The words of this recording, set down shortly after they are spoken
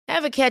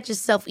Ever catch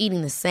yourself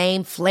eating the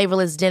same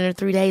flavorless dinner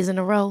 3 days in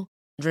a row?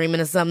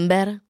 Dreaming of something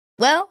better?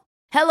 Well,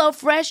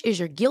 HelloFresh is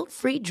your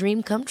guilt-free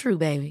dream come true,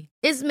 baby.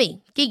 It's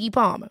me, Keke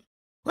Palmer.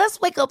 Let's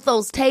wake up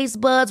those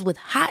taste buds with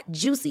hot,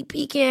 juicy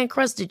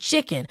pecan-crusted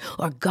chicken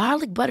or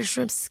garlic butter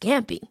shrimp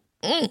scampi.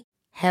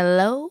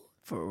 Hello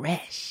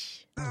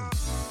Fresh.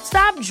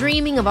 Stop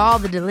dreaming of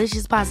all the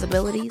delicious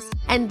possibilities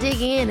and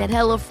dig in at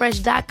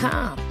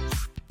HelloFresh.com.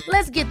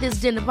 Let's get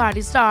this dinner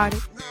party started.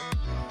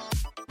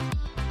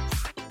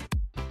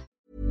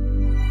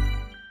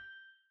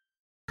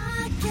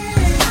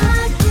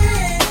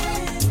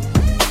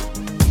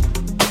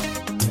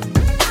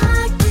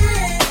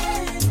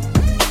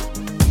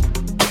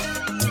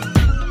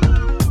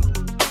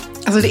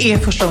 Alltså det är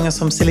första gången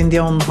som Céline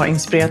Dion har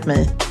inspirerat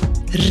mig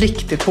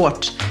riktigt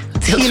hårt.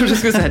 Jag trodde du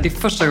skulle säga det är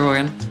första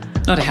gången.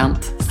 Nu har det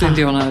hänt. Céline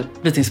Dion har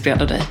blivit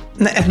inspirerad av dig.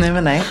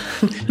 Nej.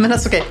 Men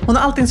alltså okej, hon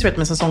har alltid inspirerat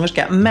mig som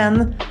sångerska.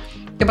 Men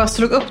jag bara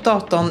slog upp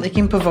datorn, gick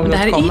in på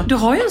Vogue.com. Du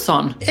har ju en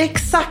sån.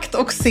 Exakt,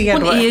 och ser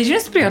hon då... är ju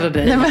inspirerad av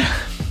dig.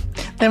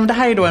 Nej, men det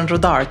här är då en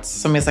Rodarts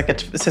som är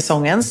säkert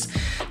säsongens.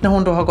 När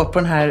hon då har gått på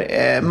den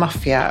här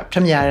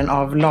maffia-premiären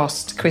av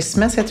Last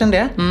Christmas, heter den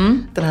det?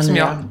 Den här som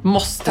nya... jag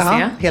måste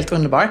se. Helt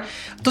underbar.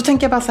 Då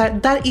tänker jag bara så här,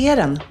 där är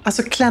den.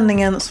 Alltså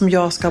klänningen som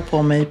jag ska ha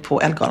på mig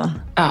på Ellegalan.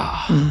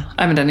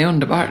 Nej, men den är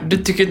underbar. Du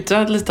tycker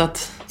inte lite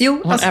att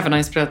hon även har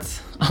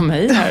inspirerat av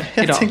mig här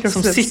idag?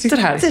 Som sitter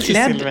här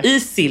klädd i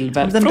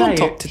silver från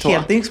topp till tå.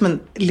 Det är liksom en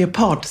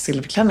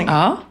leopardsilverklänning.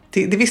 Ja.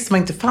 Det visste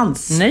man inte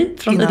fanns. Nej,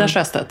 från Ida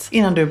Sjöstedt.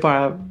 Innan du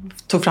bara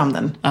tog fram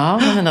den. Ja,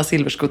 med mina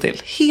silverskor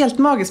till. Helt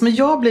magiskt. Men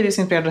jag blev ju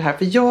så inspirerad av det här.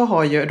 För jag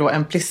har ju då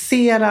en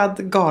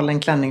plisserad galen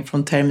klänning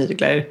från Terry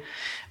Mugler.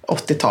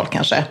 80-tal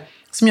kanske.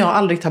 Som jag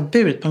aldrig har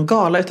burit på en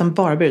gala utan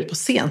bara burit på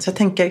scen. Så jag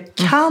tänker,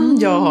 kan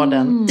jag ha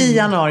den i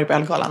januari på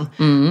Ellegalan?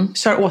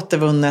 Kör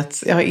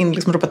återvunnet. Jag har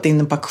liksom ropat in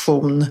den på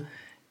auktion.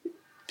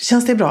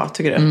 Känns det bra,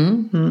 tycker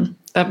du?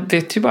 Jag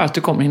vet ju bara att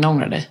du kommer hinna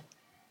ångra dig.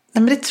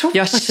 Nej, men det tror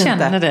jag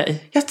känner inte.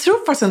 dig. Jag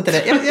tror faktiskt inte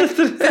det.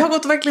 Jag har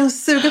gått och verkligen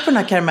sugit på den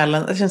här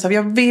karamellen. Det känns som att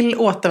jag vill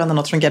återvända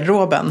något från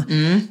garderoben.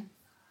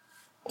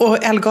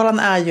 Och Ellegalan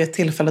är ju ett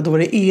tillfälle då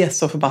det är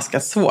så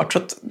förbaskat svårt. Så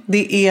att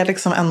det är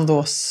liksom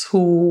ändå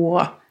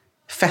så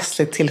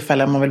festligt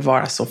tillfälle om man vill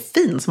vara så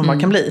fin som man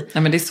bara kan bli.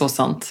 Ja, men det är så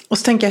sant. Och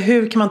så tänker jag,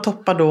 hur kan man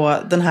toppa då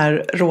den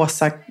här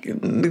rosa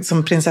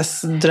liksom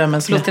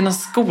prinsessdrömmen? Förlåt, det är någon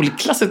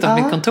skolklass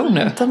utanför mitt kontor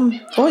nu.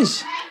 Oj.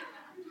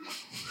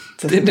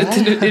 Det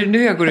är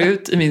nu jag går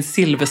ut i min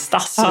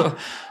silverstass och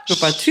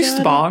ropar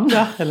tyst barn.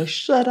 Ja, eller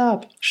shut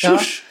up.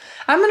 Shush.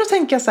 Ja, men då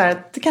tänker jag så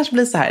här, det kanske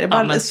blir så här.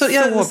 Så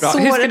bra.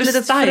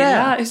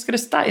 Hur ska du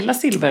styla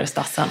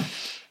silverstassen?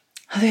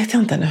 Det vet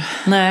jag inte nu.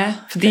 Nej,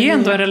 för det är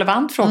ändå en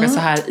relevant fråga så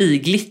här i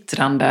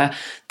glittrande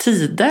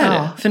tider.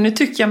 Ja. För nu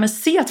tycker jag mig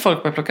se att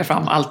folk börjar plocka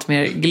fram allt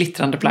mer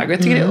glittrande plagg. Och jag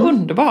tycker det är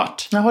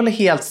underbart. Jag håller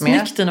helt med.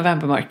 Snyggt i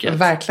novembermörkret.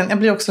 Verkligen. Jag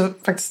blir också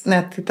faktiskt, när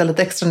jag tittar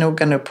lite extra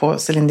noga nu på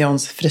Céline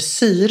Dions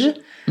frisyr,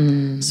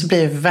 så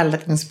blir jag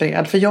väldigt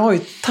inspirerad. För jag har ju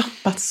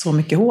tappat så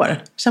mycket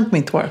hår. Känn på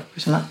mitt hår.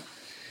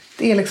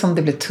 Det är liksom,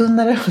 det blir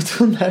tunnare och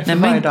tunnare för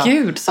varje dag. Men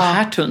gud, så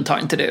här tunt har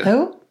inte du.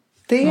 Jo.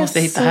 Det måste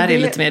hitta här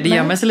lite mer. Det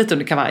gör mig så lite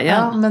under kavajen.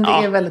 Ja, men det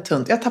är väldigt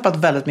tunt. Jag har tappat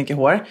väldigt mycket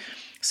hår.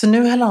 Så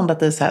nu har jag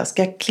landat i så här,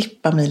 ska jag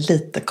klippa mig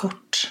lite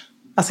kort?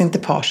 Alltså inte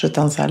page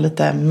utan så här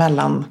lite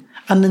mellan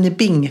Anine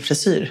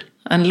Bing-frisyr.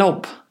 En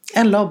lobb.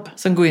 En lobb.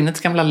 Som går in i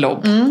ett gamla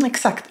lobb.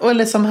 Exakt. Och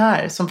eller som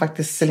här, som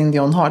faktiskt Céline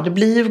Dion har. Det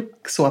blir ju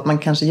så att man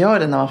kanske gör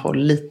det när man får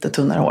lite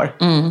tunnare hår.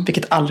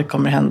 Vilket aldrig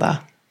kommer hända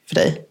för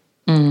dig.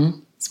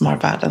 Som har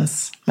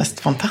världens mest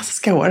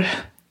fantastiska hår.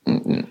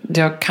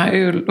 Jag kan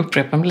ju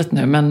upprepa mig lite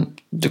nu, men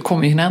du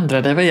kommer ju hinna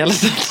ändra dig vad gäller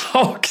det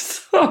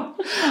också.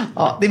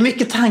 Ja, det är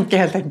mycket tankar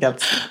helt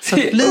enkelt. Så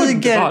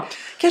flyger.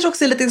 Kanske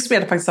också är lite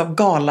inspirerad faktiskt av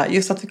gala.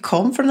 Just att vi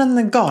kom från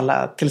en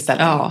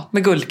gala-tillställning. Ja,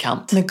 med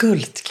guldkant. Med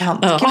guldkant.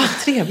 Ja. Gud, vad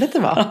trevligt det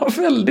var. Ja,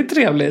 väldigt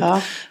trevligt.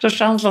 Ja.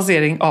 Rochans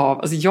lansering av...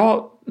 Alltså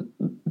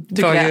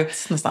du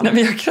grät nästan. Nej,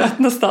 men jag grät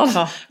nästan.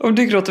 Ja. Om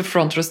du gråter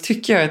front row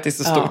tycker jag att det är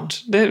så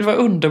stort. Det var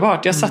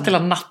underbart. Jag satt hela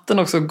natten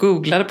också och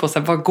googlade på så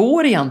här, vad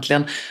går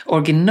egentligen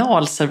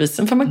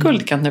originalservisen för med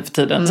guldkant nu för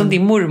tiden? Som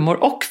din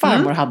mormor och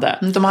farmor hade.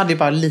 De hade ju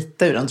bara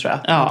lite ur den, tror jag.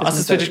 Ja,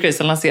 alltså Swedish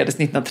Grace lanserades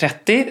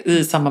 1930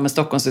 i samband med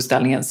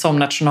Stockholmsutställningen som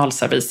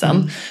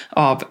nationalservisen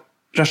av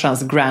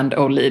Rochans Grand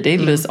Old Lady,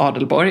 Louise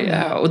Adelborg.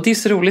 Och det är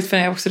så roligt, för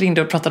när jag också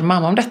ringde och pratade med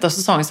mamma om detta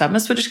så sa hon så här,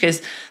 men Swedish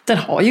Grace, den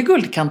har ju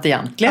guldkant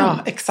egentligen. Ja,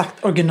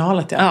 exakt.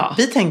 Originalet, ja.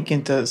 Vi tänker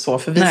inte så,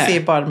 för vi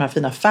ser bara de här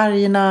fina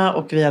färgerna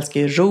och vi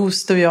älskar ju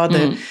ros, du och jag,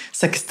 det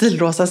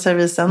sextilrosa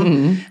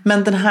servisen.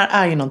 Men den här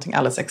är ju någonting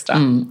alldeles extra.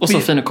 Och så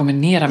fin att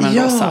kombinera med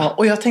en rosa. Ja,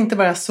 och jag jag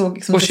bara såg...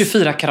 Liksom, och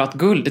 24 karat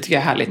guld, det tycker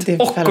jag är härligt. Det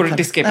är och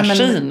gordiska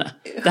maskin.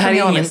 Det här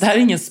är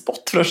ingen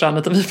spott för Rochane,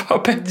 utan vi bara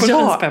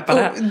peppar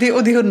här.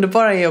 Och det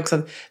underbara är också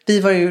att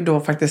vi var ju då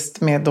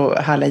faktiskt med då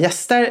härliga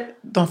gäster,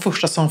 de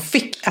första som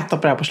fick äta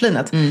på det här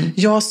porslinet.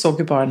 Jag såg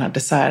ju bara den här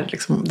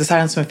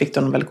desserten som vi fick,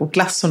 då en väldigt god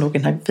glass och nog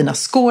den här fina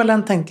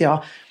skålen, tänkte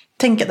jag,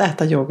 Tänk att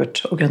äta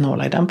yoghurt och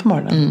granola i den på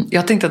morgonen.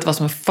 Jag tänkte att det var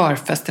som en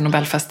förfest i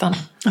Nobelfesten.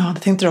 Ja,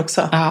 det tänkte du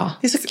också. Ja.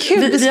 Det är så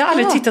kul. Vi har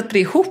aldrig tittat på det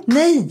ihop.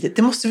 Nej,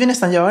 det måste vi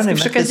nästan göra nu.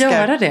 Försöka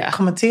göra det.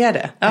 Kommentera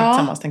det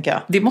tillsammans, tänker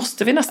jag. Det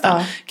måste vi nästan.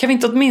 Ja. Kan vi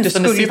inte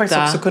åtminstone Du skulle ju sitta...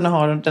 faktiskt också kunna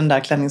ha den där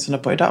klänningen som du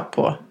har på idag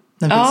på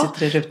när vi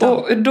sitter i rutan.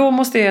 Och då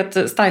måste jag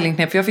ett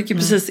stylingknep. För jag fick ju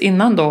precis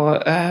innan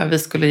då vi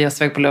skulle ge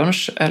oss iväg på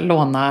lunch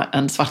låna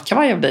en svart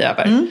kavaj av dig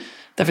över.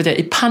 Därför att jag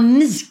i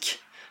panik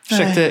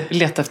försökte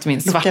leta efter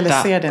min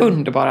svarta,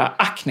 underbara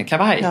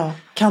Acne-kavaj. Ja.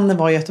 Kan det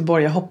vara i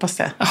Göteborg? Jag hoppas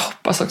det. Jag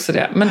hoppas också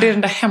det. Men det är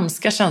den där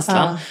hemska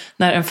känslan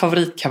när en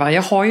favoritkavaj.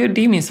 Jag har ju,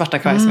 det är min svarta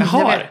kavaj som jag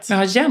har. Men jag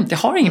har jämt, jag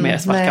har ingen mer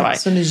svart kavaj.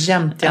 Så nu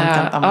jämt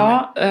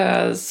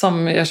använder.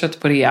 Som jag köpte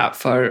på rea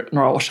för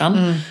några år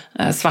sedan.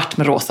 Svart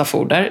med rosa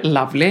foder,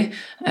 lovely.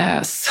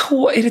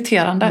 Så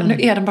irriterande. Nu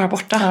är den bara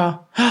borta.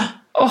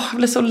 Jag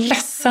blir så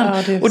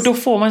ledsen. Och då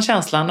får man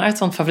känslan, ett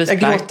sånt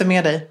favoritplagg. Jag gråter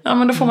med dig. Ja,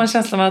 men då får man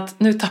känslan av att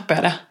nu tappar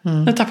jag det.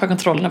 Nu tappar jag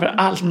kontrollen över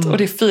allt. Och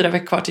det är 4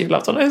 veckor kvar till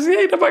julafton. Jag ska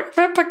hinna baka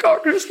 5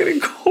 kakor. Hur ska det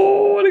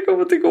gå? Det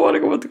kommer inte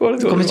gå.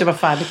 Du kommer inte vara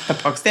färdig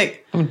pepparkakssteg.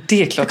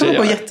 Det är klart det kommer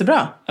gå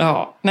jättebra.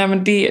 Ja, nej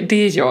men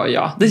det gör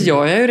jag. Det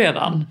gör jag ju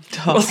redan.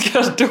 Vad ska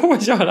jag då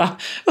göra?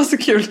 Det var så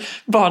kul.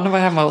 Barnen var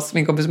hemma hos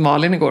min kompis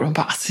Malin igår. Hon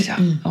bara, alltså jag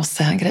måste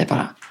säga en grej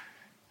bara.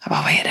 Jag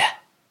bara, vad är det?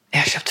 Jag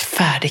har köpt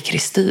färdig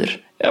kristyr.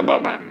 Jag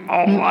bara, men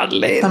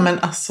Malin. Nej, men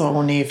alltså,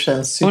 hon är ju för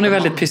en superman. Hon är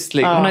väldigt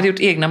pysslig. Hon hade gjort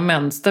egna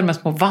mönster med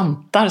små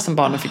vantar som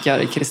barnen fick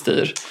göra i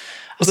kristyr.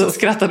 Och så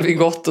skrattade vi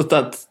gott åt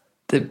att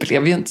det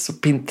blev ju inte så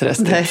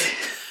Pinterestigt. Nej.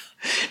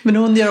 Men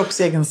hon gör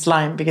också egen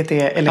slime, vilket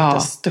är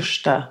Elektras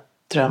största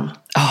dröm.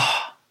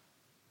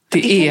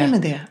 Det är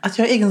med det. Att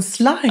göra egen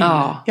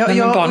slime. Men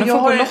barnen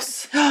får gå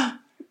loss.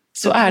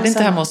 Så är det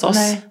inte hemma hos oss.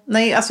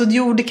 Nej, alltså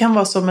jo, det kan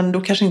vara så, men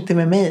då kanske inte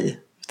med mig.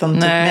 Utan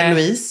typ med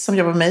Louise som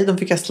jobbar med mig. De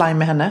fick jag slime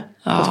med henne.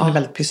 För att hon är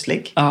väldigt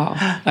pysslig. Ja,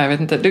 jag vet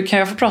inte. Kan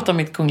jag få prata om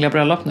mitt kungliga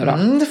bröllop nu då?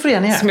 Det får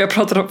jag göra. Som jag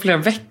pratade om flera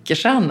veckor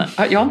sedan.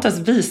 Jag har inte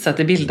ens visat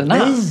i bilderna.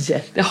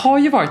 Nej. Det har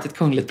ju varit ett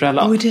kungligt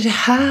bröllop. Oj, det är det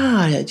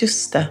här.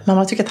 Just det.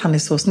 Mamma tycker att han är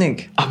så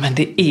snygg. Ja, men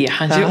det är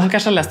han ju. Hon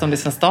kanske har läst om det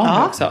sen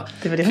stan också.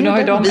 Det var det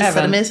hon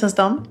visade mig sen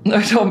stan. Nu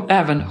har de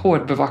även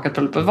hårdbevakat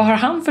bröllopet. Vad har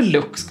han för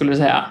look, skulle du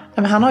säga?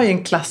 Ja, men han har ju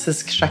en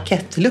klassisk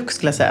jackett-look,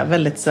 skulle jag säga.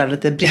 Väldigt sådär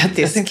lite brittisk.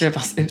 Jag tänkte det var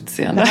hans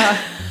utseende.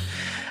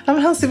 Ja,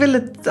 men han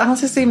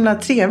ser så himla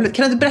trevlig ut.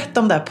 Kan du inte berätta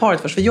om det här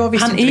paret först? För jag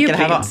visste inte vilka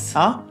det här var.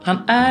 Ja. Han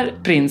är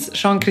prins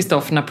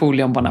Jean-Christophe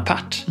Napoleon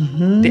Bonaparte.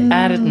 Det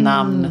är ett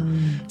namn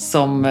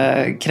som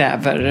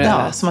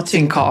kräver som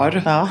sin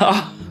karl. Ja.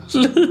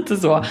 Lite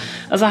så.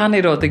 Alltså han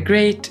är då the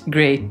great.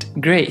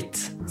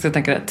 Så jag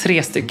tänker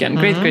 3 stycken.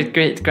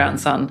 Great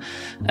grandson.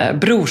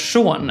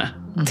 Brorson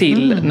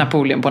till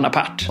Napoleon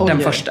Bonaparte, den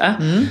första.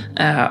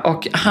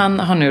 Och han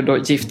har nu då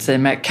gift sig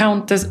med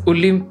Countess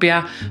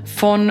Olympia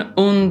von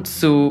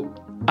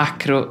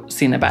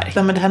Unzu-Akro-Sinneberg.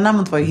 Ja, men det här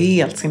namnet var ju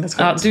helt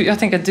sinnessjukt. Ja, jag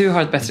tänker att du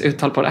har ett bättre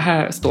uttal på det.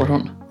 Här står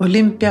hon.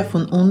 Olympia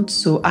von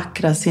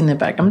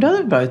Unzu-Akro-Sinneberg. Ja, men du hade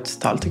ett bra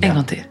uttal, tycker jag. En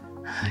gång till.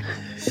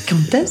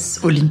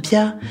 Countess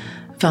Olympia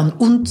von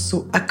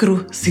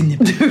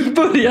Unzu-Akro-Sinneberg. Du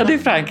började i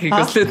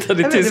Frankrike och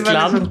slutade i Tyskland.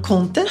 Det var liksom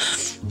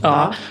Countess.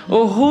 Ja.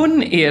 Och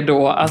hon är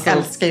då... Alltså, jag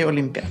älskar ju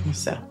Olympia,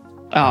 måste jag säga.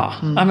 Ja,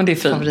 men det är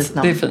fint.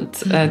 Det är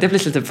fint. Det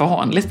blir lite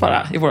vanligt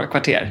bara i våra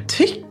kvarter.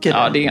 Tycker du?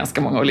 Ja, det är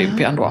ganska många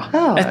Olympia ändå.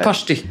 Ett par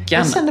stycken.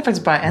 Jag känner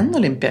faktiskt bara en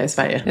Olympia i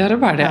Sverige. Ja, det är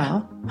bara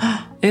det.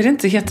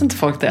 Heter inte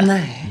folk det?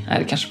 Nej,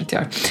 det kanske de inte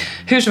gör.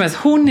 Hur som helst,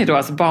 hon är då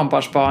alltså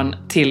barnbarnsbarn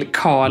till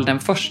Karl den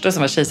första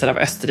som var kejsare av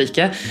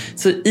Österrike.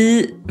 Så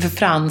för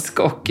fransk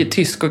och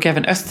tysk och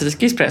även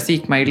österrikisk press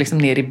gick man ju liksom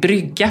ner i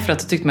brygga för att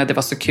de tyckte man att det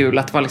var så kul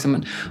att det var liksom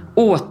en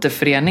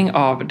återförening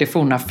av det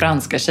forna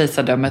franska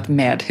kejsardömet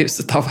med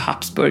huset av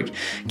Habsburg.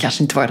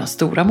 Kanske inte var i de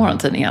stora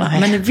morgontidningarna,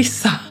 men i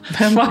vissa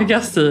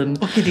magasin.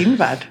 Och i din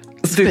värld.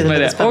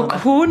 Och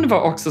hon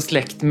var också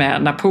släkt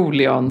med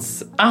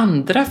Napoleons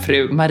andra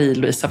fru,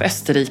 Marie-Louise av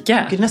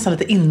Österrike. Det är nästan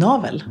lite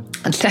inavel.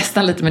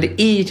 Nästan lite, men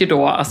det är ju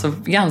då alltså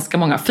ganska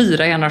många,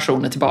 4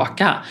 generationer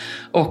tillbaka.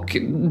 Och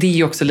det är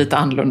ju också lite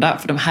annorlunda,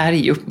 för de här är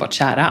ju uppenbart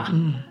kära.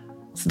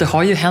 Så det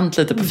har ju hänt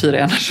lite på 4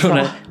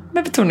 generationer.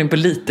 Med betoning på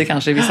lite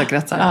kanske i vissa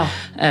kretsar.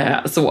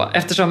 Så,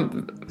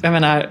 eftersom, jag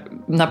menar,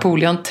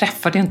 Napoleon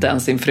träffade ju inte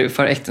ens sin fru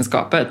för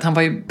äktenskapet. Han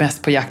var ju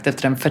bäst på jakt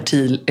efter en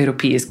fertil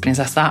europeisk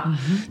prinsessa.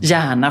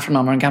 Gärna från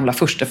någon av de gamla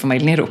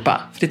furstefamiljen i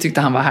Europa. För det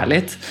tyckte han var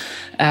härligt.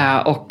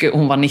 Och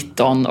hon var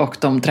 19 och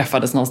de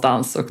träffades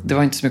någonstans och det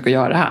var inte så mycket att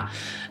göra.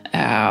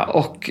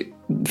 Och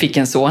fick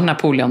en son,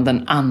 Napoleon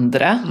den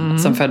andra,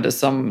 som föddes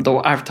som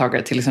då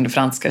arvtagare till liksom det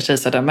franska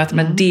kejsardömet.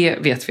 Men det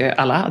vet vi ju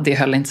alla, det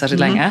höll inte särskilt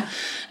länge.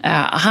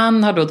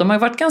 De har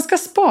varit ganska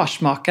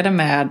sparsmakade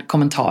med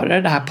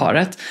kommentarer, det här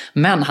paret.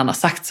 Men han har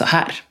sagt så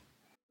här.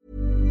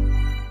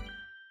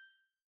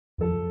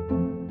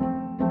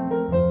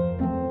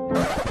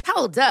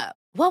 Hold up.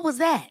 What was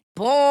that?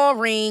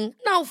 Boring.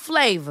 No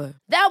flavor.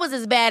 That was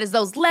as bad as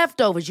those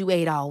leftovers you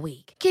ate all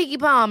week. Keke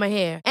Palmer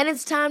here. And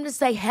it's time to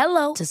say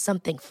hello to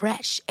something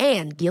fresh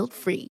and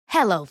guilt-free.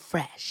 Hello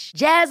Fresh.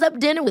 Jazz up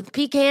dinner with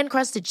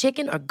pecan-crusted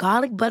chicken or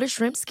garlic butter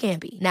shrimp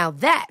scampi. Now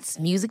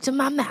that's music to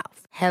my mouth.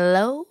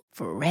 Hello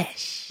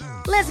Fresh.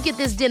 Let's get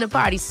this dinner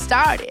party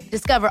started.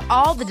 Discover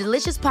all the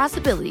delicious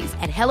possibilities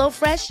at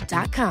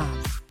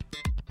hellofresh.com.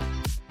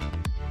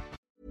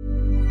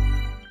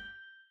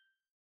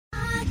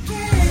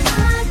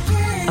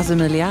 Alltså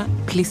Emilia,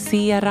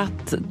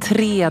 plisserat,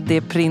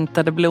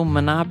 3D-printade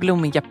blommorna,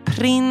 blommiga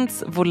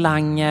prints,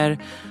 volanger.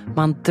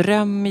 Man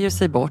drömmer ju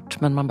sig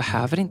bort, men man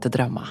behöver inte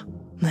drömma.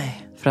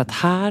 Nej. För att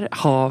här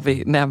har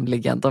vi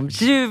nämligen de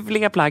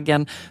ljuvliga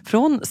plaggen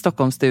från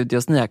Stockholm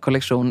Studios nya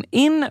kollektion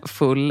In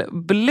Full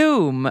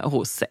Bloom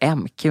hos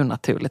MQ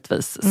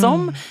naturligtvis.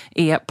 Som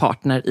är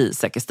partner i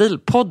Säker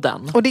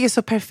Stil-podden. Och det är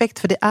så perfekt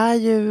för det är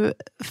ju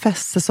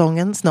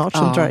festsäsongen snart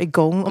som drar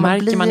igång. Och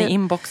märker man i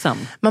inboxen.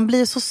 Man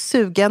blir så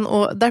sugen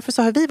och därför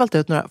så har vi valt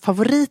ut några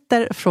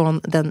favoriter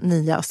från den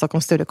nya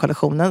Stockholm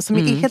Studio-kollektionen som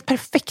är helt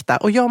perfekta.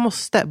 Och jag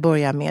måste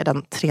börja med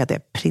den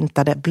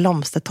 3D-printade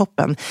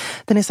blomstertoppen.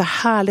 Den är så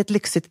härligt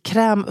lyxigt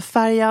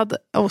krämfärgad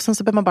och sen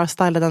så behöver man bara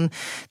styla den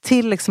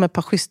till liksom ett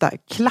par schyssta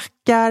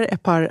klackar,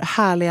 ett par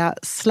härliga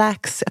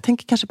slacks. Jag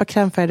tänker kanske på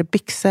krämfärgade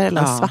byxor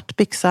eller en svart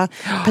byxa,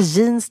 ett par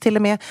jeans till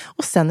och med.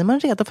 Och sen är man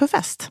redo för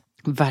fest.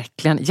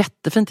 Verkligen,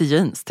 jättefint i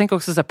jeans. Tänk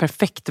också så här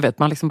perfekt, du vet,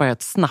 man liksom bara gör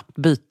ett snabbt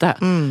byte.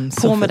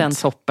 På med den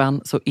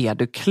toppen så är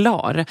du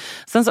klar.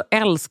 Sen så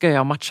älskar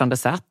jag matchande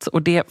set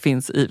och det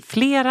finns i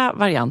flera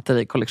varianter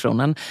i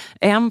kollektionen.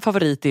 En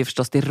favorit är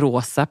förstås det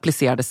rosa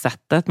plisserade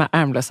setet med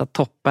ärmlösa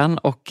toppen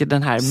och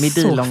den här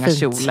midilånga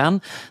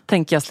kjolen.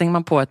 Tänker jag, slänger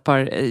man på ett par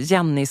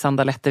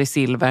Jenny-sandaletter i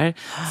silver.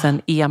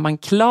 Sen är man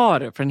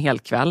klar för en hel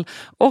kväll.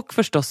 Och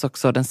förstås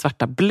också den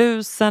svarta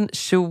blusen,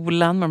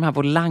 kjolen med de här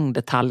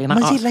volangdetaljerna.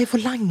 Man gillar ju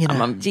volangerna. Ja,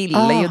 man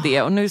gillar ju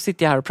det. Och nu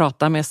sitter jag här och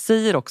pratar, men jag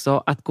säger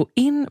också att gå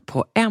in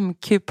på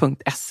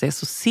mq.se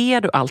så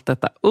ser du allt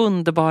detta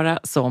underbara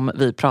som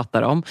vi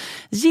pratar om.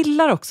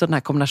 Gillar också den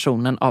här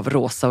kombinationen av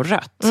rosa och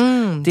rött.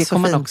 Det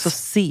kommer man också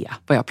se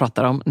vad jag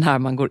pratar om när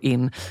man går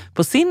in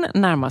på sin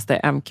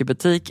närmaste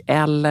MQ-butik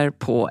eller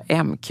på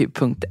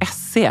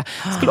mq.se.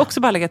 Skulle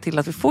också bara lägga till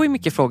att vi får ju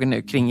mycket frågor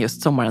nu kring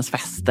just sommarens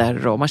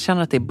fester och man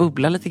känner att det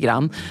bubblar lite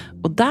grann.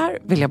 Och där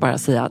vill jag bara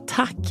säga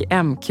tack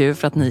MQ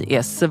för att ni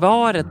är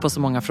svaret på så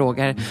många frågor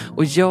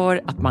och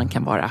gör att man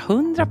kan vara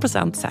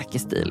 100% säker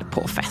stil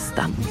på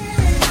festen.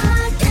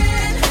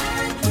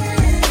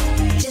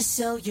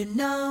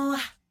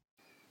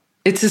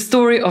 It's a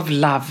story of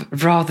love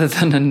rather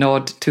than a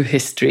nod to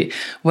history.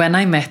 When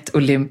I met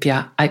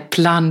Olympia, I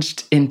plunged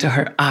into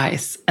her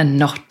eyes and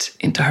not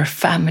into her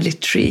family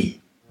tree.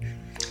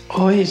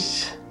 Oj.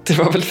 Det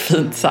var väl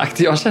fint sagt.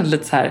 Jag kände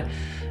lite så här,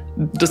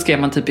 då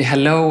skrev man typ i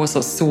hello och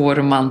så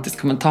romantisk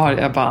kommentar.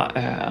 Jag bara...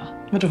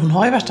 Men då, hon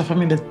har ju värsta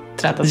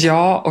familjeträdet.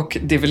 Ja, och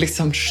det är väl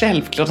liksom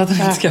självklart att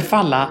den inte ska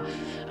falla.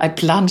 I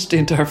plunged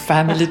into her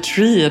family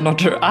tree and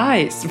not her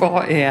eyes.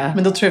 Vad är...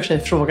 Men då tror jag för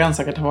sig frågan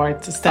säkert har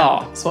varit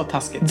ställd så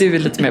taskigt. Du är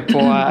lite med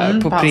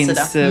på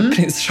prins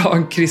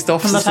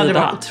Jean-Christophs sida. Det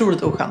var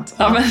otroligt oskönt.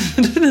 Ja, men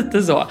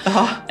lite så.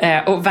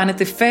 Och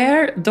Vanity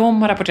Fair,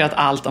 de har rapporterat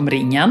allt om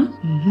ringen.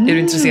 Är du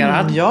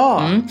intresserad?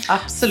 Ja,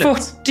 absolut.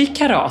 40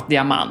 karat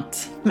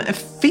diamant. Men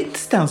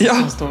finns det en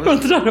som står? Ja,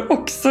 det är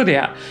också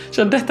det.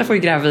 Så detta får vi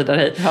gräva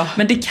vidare i. Ja.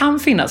 Men det kan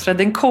finnas, för att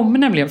den kommer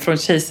nämligen från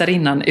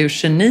kejsarinnan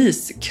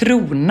Eugenies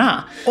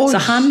krona. Oj. Så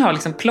han har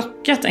liksom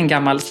plockat en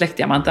gammal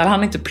släktdiamant. Eller han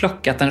har inte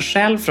plockat den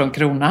själv från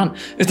kronan.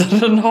 Utan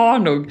den har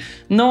nog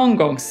någon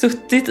gång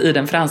suttit i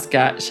den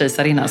franska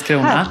kejsarinnans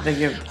krona.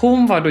 Herregud.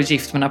 Hon var då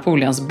gift med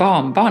Napoleons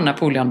barnbarn,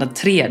 Napoleon den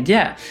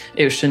tredje,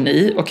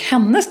 Eugenie. Och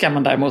henne ska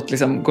man däremot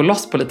liksom gå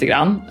loss på lite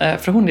grann.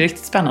 För hon är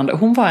riktigt spännande.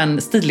 Hon var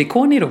en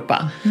stilikon i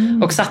Europa.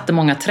 Och satte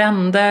många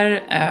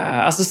trender.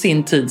 Alltså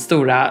sin tids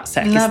stora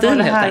säkerstil helt enkelt.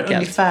 När var det här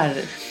ungefär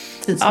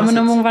tidsmässigt? Ja, men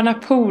om hon var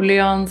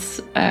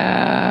Napoleons...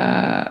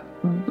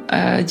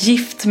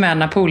 gift med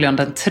Napoleon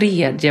den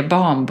tredje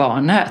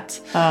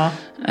barnbarnet.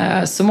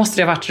 Så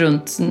måste det ha varit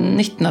runt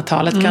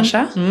 1900-talet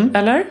kanske?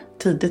 Eller?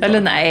 Tidigt.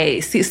 Eller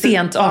nej,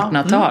 sent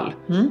 1800-tal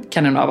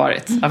kan det nog ha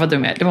varit. Ja, vad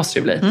dum jag är. Det måste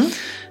det bli.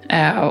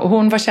 Och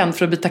hon var känd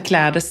för att byta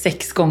kläder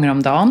 6 gånger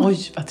om dagen.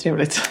 Oj, vad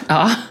trevligt.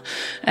 Ja.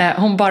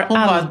 Hon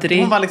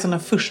var liksom den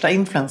första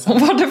influencern.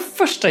 Hon var den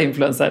första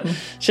influencer.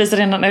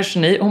 Kejsarinnan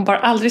Eugenie, hon bar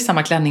aldrig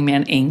samma klänning mer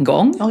än en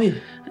gång.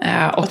 Oj.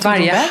 Och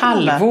varje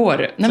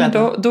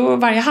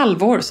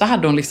halvår så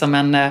hade hon liksom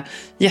en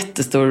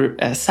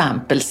jättestor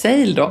sample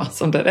sale då,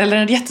 eller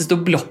en jättestor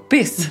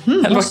bloppis.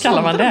 Eller vad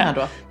kallar man det?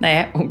 Då?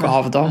 Nej, hon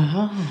gav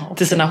dem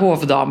till sina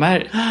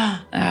hovdamer.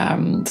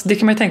 Så det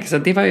kan man ju tänka sig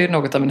att det var ju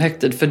något av en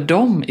högtid för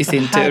dem i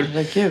sin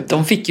tur.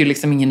 De fick ju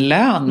liksom ingen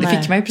lön. Det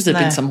fick man ju i princip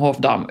inte som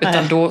hovdam.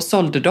 Utan då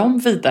sålde de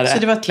vidare så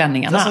det var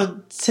klänningarna. Alltså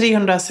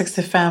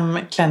 365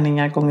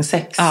 klänningar gånger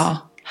 6. Ja.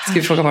 Ska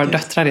vi fråga våra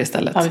döttrar det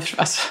istället?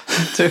 Ja,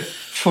 du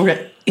frågar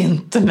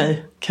inte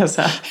mig, kan jag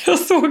säga. Jag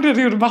såg det,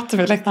 du gjorde matte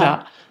med Elektra.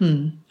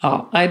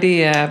 Ja,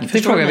 det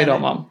frågar vi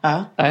dem om.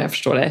 Ja. Ja, jag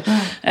förstår dig.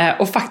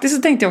 Och faktiskt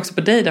så tänkte jag också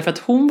på dig, därför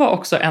att hon var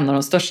också en av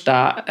de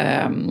största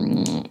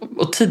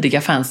och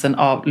tidiga fansen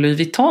av Louis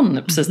Vuitton,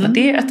 precis när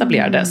det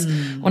etablerades.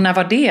 Och när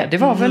var det? Det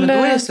var väl då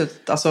är det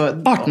slut, alltså,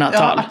 1800-tal?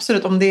 Ja,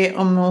 absolut.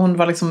 Om hon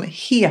var liksom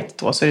het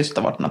då, så är det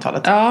slutet av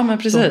 1800-talet. Ja, men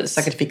precis. Då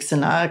säkert fick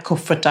sina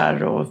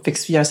koffertar och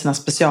fick göra sina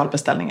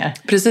specialbeställningar.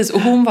 Precis,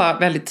 och hon var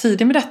väldigt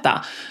tidig med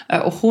detta.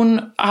 Och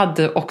hon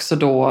hade också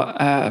då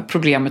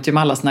problemet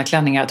med alla sina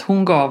klänningar, att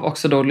hon gav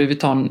också då Louis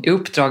Vuitton i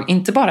uppdrag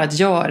inte bara att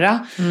göra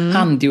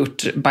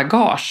handgjort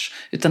bagage,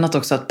 utan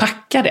också att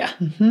packa det.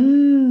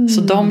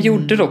 Så de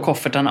gjorde då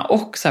koffertarna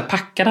och så här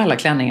packade alla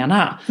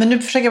klänningarna. Men nu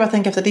försöker jag bara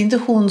tänka efter, det är inte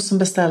hon som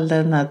beställde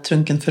den här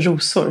trunken för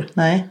rosor?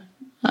 Nej.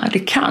 Nej, det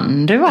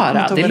kan det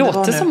vara. Det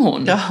låter som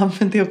hon. Ja,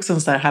 men det är också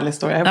en sån här härlig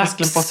historia. Jag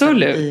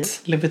Absolut.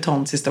 I Louis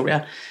Vuittons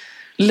historia.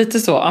 Lite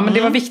så. Ja, men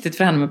det var viktigt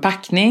för henne med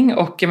packning.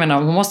 Och jag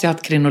menar, hon måste ju ha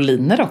haft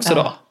krinoliner också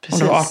då.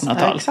 Precis. Om det var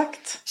 1800-tal. Ja,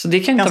 exakt. Så det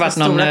kan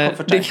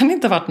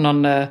inte ha varit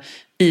någon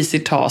easy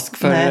task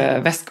för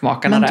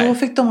väskmakarna där. Men då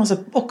fick de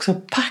också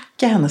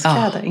packa hennes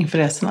kläder inför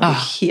resorna. Det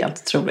är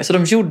helt otroligt. Så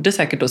de gjorde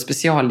säkert då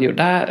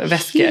specialgjorda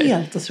väskor.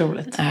 Helt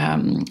otroligt.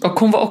 Och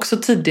hon var också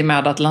tidig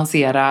med att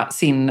lansera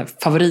sin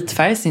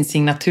favoritfärg, sin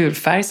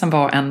signaturfärg, som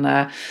var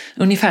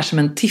ungefär som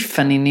en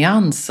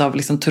Tiffany-nyans av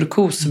liksom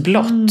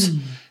turkosblått.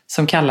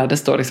 Som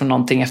kallades då liksom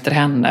någonting efter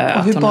henne.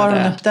 Och hur bar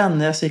hon upp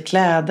den? Alltså i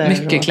kläder?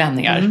 Mycket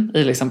klänningar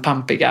i liksom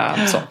pampiga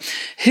så.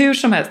 Hur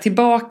som helst,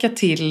 tillbaka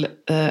till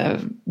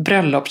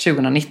bröllop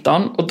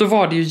 2019. Och då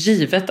var det ju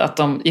givet att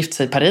de gifte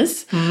sig i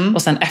Paris.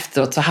 Och sen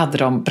efteråt så hade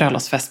de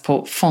bröllopsfest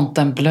på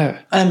Fontainebleau.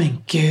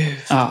 Men gud.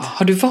 Ja.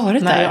 Har du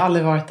varit där? Nej, jag har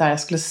aldrig varit där. Jag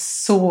skulle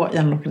så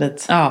gärna åka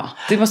dit. Ja,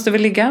 det måste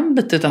väl ligga en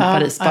bit utanför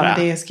Paris bara.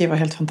 Ja, det ska ju vara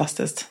helt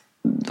fantastiskt.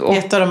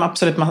 Ett av dem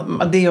absolut,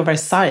 det och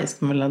Versailles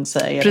kan man väl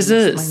säga.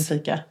 Precis,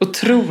 magnifika.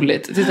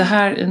 Otroligt. Titta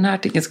här, i den här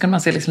artikeln så kan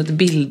man se liksom lite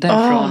bilder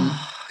från.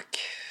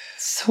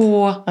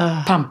 Så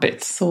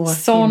pampigt.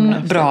 Sån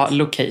bra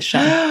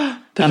location.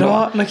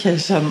 Bra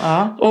location,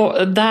 ja.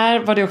 Och där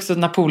var det också,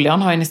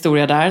 Napoleon har en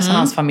historia där, så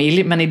hans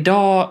familj. Men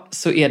idag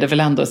så är det väl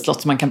ändå ett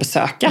slott som man kan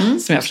besöka,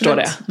 som jag förstår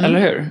det. Eller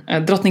hur?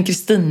 Drottning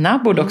Kristina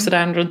bodde också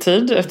där en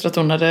tid efter att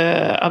hon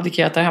hade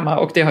abdikerat där hemma.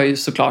 Och det har ju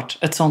såklart,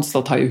 ett sånt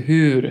slott har ju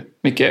hur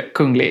mycket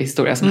kunglig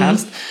historia som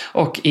helst.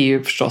 Och är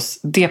ju förstås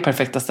det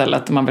perfekta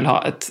stället om man vill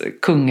ha ett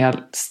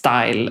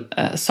kungal-style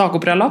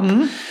sagobröllop.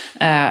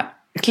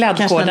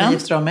 Klädkoden. Kanske ni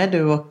gifter med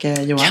du och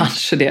Johan.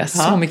 Kanske det,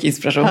 så mycket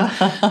inspiration.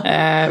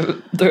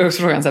 Då är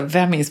också frågan så här,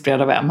 vem är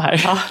inspirerad av vem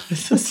här? Ja,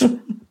 precis.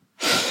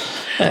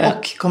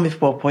 Och kom vi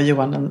på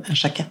Johan en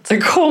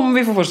jackett? Kom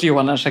vi på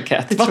Johan en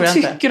jackett? Vad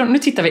tycker du? Nu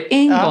tittar vi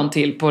en gång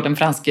till på den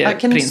franske prinsen.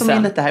 Kan du zooma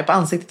in lite här på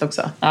ansiktet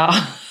också? Ja.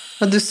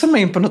 Men du zoomar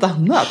in på något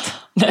annat.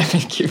 Nej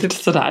men gud,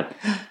 sådär.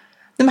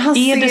 Nej, men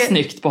är det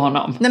snyggt på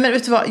honom? Nej men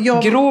vet du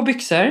vad? Grå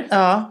byxor.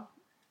 Ja.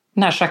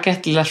 Den här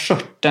jackett, lilla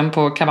skörten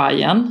på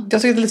kavajen.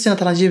 Jag tycker det är lite synd att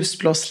han har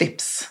ljusblå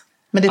slips.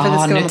 Men det är för att det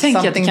ska vara något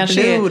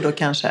something blue då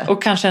kanske.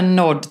 Och kanske en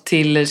nod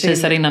till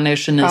kejsarinnan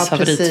Eugenis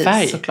favoritfärg.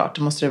 Precis, såklart.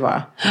 Det måste det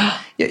vara.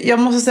 Jag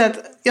måste säga att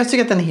jag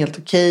tycker att den är helt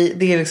okej.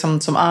 Det är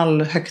liksom som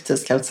all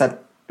högtidsklädd, så här,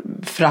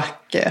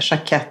 frack,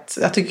 jackett.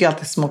 Jag tycker ju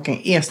alltid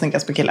smoking är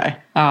snyggast på killar.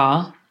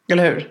 Ja.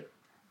 Eller hur?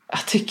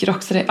 Jag tycker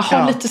också det. Jag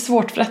har lite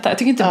svårt för detta. Jag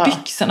tycker inte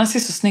byxorna ser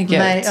så snygga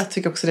ut. Nej, jag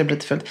tycker också det blir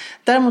lite fult.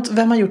 Däremot,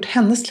 vem har gjort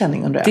hennes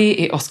klänning undrar jag?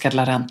 Det är Oscar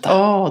La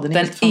Renta.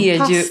 Den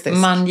är ju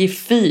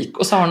magnifik.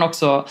 Och så har hon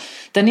också,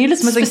 den är ju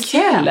lite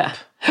speciell.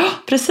 Ja,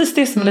 precis,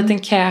 det är som en liten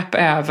cap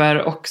över.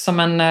 Och som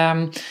en,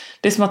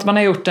 det är som att man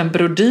har gjort en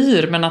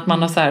brodyr. Men att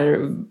man har så här,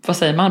 vad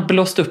säger man,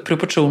 blåst upp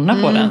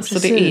proportionerna på den.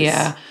 Precis. Så det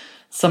är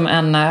som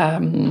en...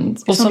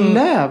 och som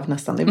löv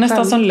nästan. Det är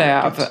nästan som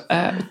löv.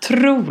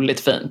 Otroligt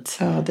fint.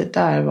 Ja, det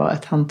där var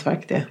ett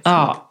hantverk det.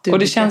 Ja, och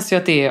det känns ju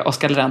att det är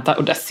Oscar La Renta.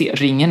 Och där ser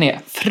ringen är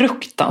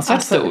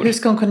fruktansvärt stor. Hur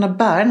ska hon kunna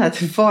bära den här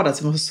till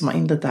vardags? Jag måste zooma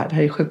in det här. Det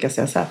här är det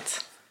sjukaste jag har sett.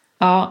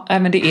 Ja,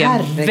 men det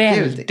är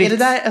väldigt... Är det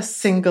där a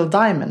single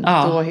diamond?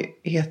 Ja. Då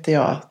heter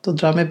jag... Då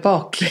drar jag mig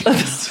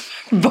baklänges.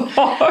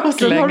 Och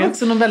sen har du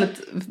också någon väldigt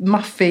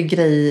maffig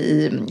grej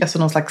i... Alltså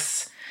någon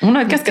slags... Hon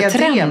har ett ganska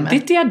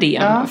trendigt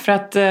diadem. Ja. För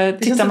att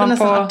tittar man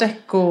på... Art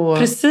deco.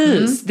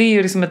 Precis. Det är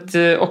ju liksom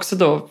ett, också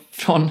då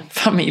från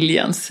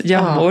familjens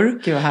gömmor.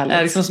 Gud vad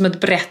härligt. Liksom som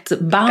ett brett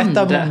band. Ett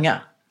av många.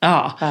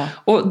 Ja.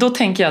 Och då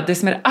tänker jag att det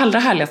som är det allra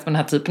härligaste med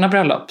den här typen av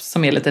bröllop,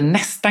 som är lite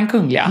nästan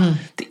kungliga,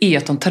 det är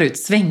att de tar ut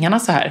svängarna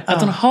så här. Att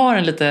de har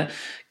en lite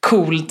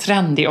cool,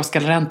 trendig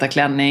Oscar La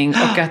Renta-klänning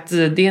och att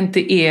det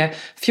inte är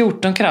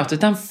 14 karat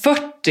utan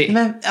 40.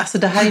 Men alltså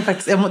det här är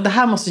faktiskt, det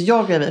här måste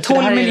jag gräva i.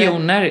 12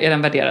 miljoner är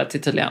den värderad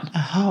till tydligen.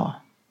 Jaha,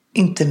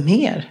 inte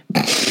mer.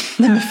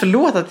 Nej men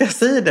förlåt att jag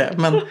säger det,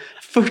 men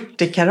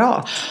 40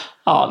 karat.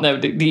 Ja, nej,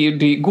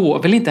 det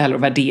går väl inte heller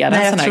att värdera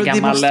en sån här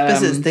gammal...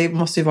 Precis, det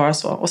måste ju vara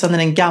så. Och sen är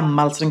den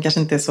gammal så den kanske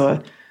inte är så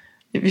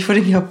Vi får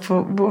ringa upp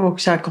vår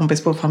kära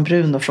kompis Bofan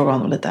Brun och fråga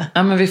honom lite.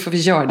 Ja, men vi får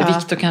göra det.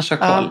 Victor kanske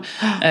har koll.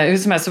 Hur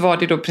som helst så var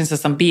det då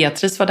prinsessan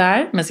Beatrice var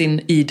där med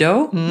sin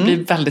Edo. Det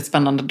blir väldigt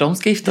spännande. De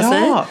ska gifta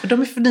sig. Ja, för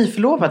de är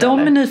nyförlovade. De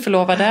är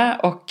nyförlovade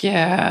och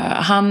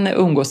han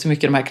umgås så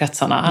mycket i de här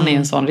kretsarna. Han är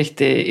en sån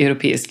riktig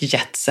europeisk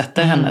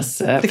jetsetter, hennes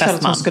fästman. Det är klart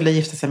att hon skulle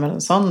gifta sig med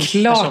en sån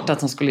Klart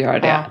att hon skulle göra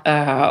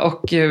det.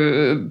 Och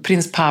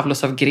prins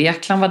Pavlos av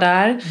Grekland var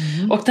där.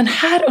 Och den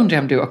här undrar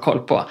jag om du har koll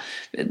på.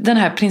 Den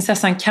här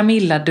prinsessan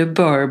Camilla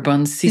de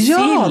Bourbon Sicil.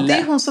 Ja, det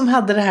är hon som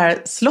hade det här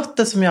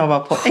slottet som jag var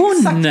på.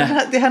 Hon?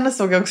 Exakt, det är henne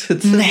såg jag också i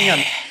tidningen.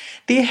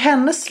 Det är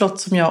hennes slott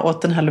som jag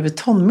åt den här Louis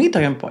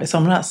Vuitton-middagen på i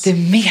somras. Det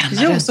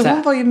menar du inte? Så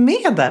hon var ju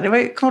med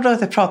där. Kommer du ihåg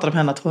att jag pratade om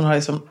henne att hon har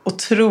liksom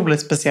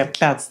otroligt speciell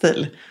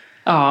klädstil.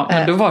 Ja,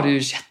 men då var du ju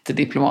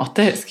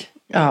jättediplomatisk.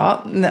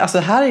 Ja, alltså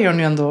här är hon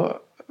ju ändå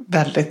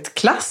väldigt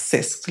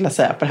klassisk skulle jag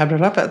säga på det här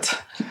bröllopet.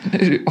 Nu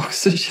är du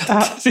också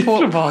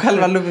jättediplomatisk. På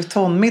själva Louis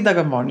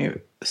Vuitton-middagen var hon ju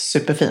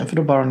superfin. För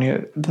då bar hon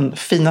ju den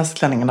finaste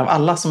klänningen av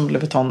alla som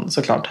Louis Vuitton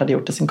såklart hade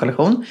gjort i sin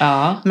kollektion.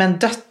 Ja. Men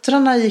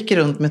döttrarna gick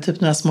runt med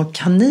typ några små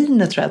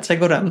kaniner tror jag,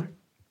 trädgården.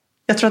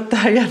 Jag tror att det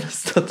här är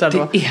hennes döttrar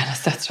då. Det är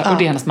hennes döttrar och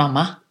det är hennes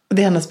mamma.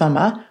 Det är hennes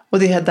mamma och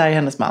det där är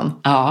hennes man.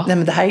 Ja. Nej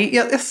men det här är,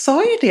 jag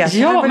sa ju det.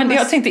 Ja, men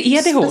jag tänkte,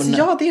 är det hon?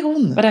 Ja, det är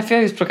hon. Det var därför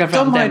jag just plockade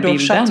fram den bilden.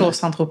 De har ju då Chateau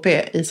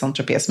Saint-Tropez i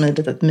Saint-Tropez som är ett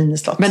litet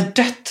ministlott. Men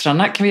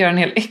döttrarna, kan vi göra en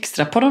hel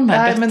extra på de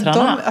här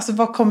döttrarna? Men alltså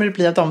vad kommer det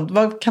bli av dem?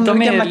 Vad kan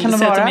de hur gamla kan de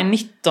vara? De är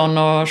 19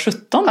 och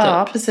 17 typ.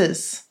 Ja,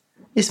 precis.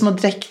 I små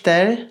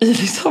dräkter. I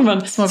liksom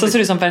en, så ser det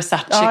ut som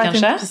Versace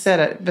kanske. Ja, precis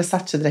det.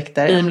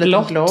 Versace-dräkter. I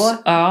blått. Blå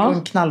och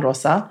en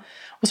knallrosa.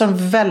 Och så har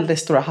de väldigt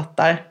stora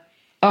hattar.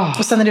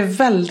 Och sen är det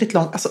väldigt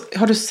långt. Alltså,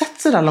 har du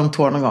sett så där långt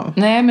hår någon gång?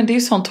 Nej, men det är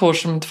ju sånt hår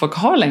som inte folk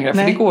har längre.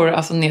 För det går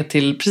alltså ner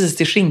till, precis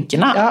till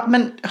skinkorna. Ja,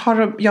 men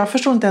jag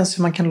förstår inte ens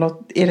hur man kan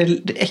låta... Är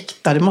det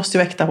äkta? Det måste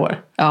ju vara äkta hår.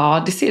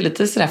 Ja, det ser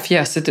lite sådär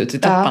fjösigt ut i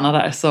topparna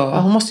där. Så. Ja,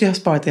 hon måste ju ha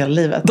sparat hela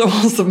livet.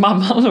 Så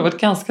mamma har varit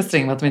ganska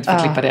sträng med att de inte får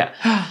klippa det.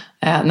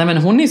 Nej, men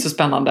hon är ju så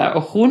spännande.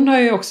 Och hon har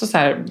ju också så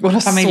här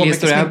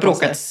familjehistoria. Har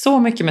bråkat så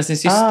mycket med sin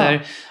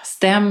syster.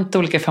 Stämt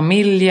olika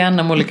familjen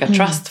om olika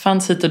trust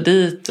funds hit och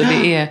dit. Och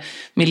det är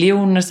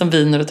miljoner som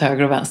viner åt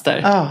höger och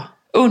vänster.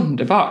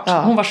 Underbart.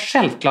 Hon var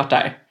självklart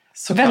där.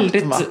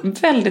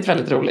 Väldigt,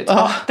 väldigt roligt.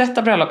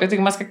 Detta bröllop, jag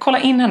tycker man ska kolla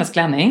in hennes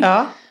klänning.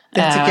 Ja,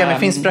 det tycker jag med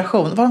för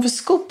inspiration. Vad har hon för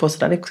skor på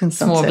sådär? Det är också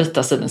intressant. Små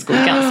vita sidenskor,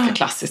 ganska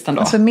klassiskt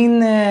ändå. Alltså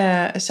min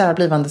kära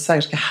blivande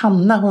svägerska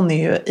Hanna, hon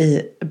är ju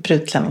i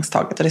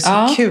brudklänningstaget. Och det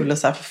är så kul att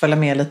så här, få följa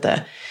med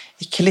lite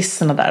i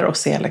kulisserna där och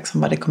se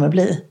liksom vad det kommer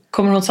bli.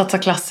 Kommer hon satsa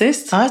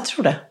klassiskt? Ja, jag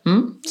tror det.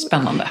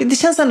 Spännande. Det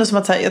känns ändå som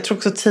att, här, jag tror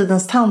också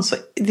tidens tand, så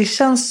det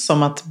känns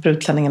som att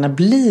brudklänningarna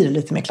blir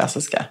lite mer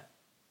klassiska.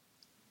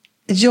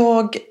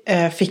 Jag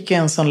fick ju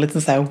en sån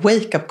liten så här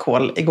wake-up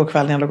call igår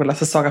kväll när jag låg och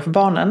läste Saga för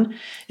barnen.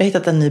 Jag har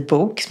hittat en ny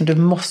bok som du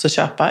måste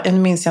köpa. Jag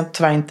minns jag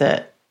tyvärr inte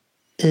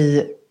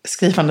i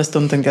skrivande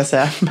stund tänkte jag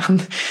säga.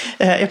 Men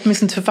jag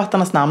minns inte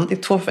författarnas namn.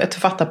 Det är ett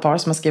författarpar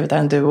som har skrivit där,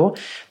 en duo.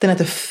 Den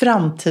heter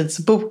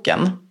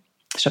Framtidsboken.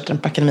 Jag köpte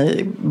den på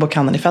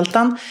Akademibokhandeln i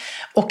Fältan.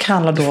 Och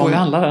handlar då du får ju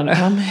handla där nu.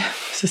 Ja, men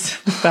precis.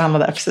 Jag får handla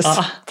där, precis.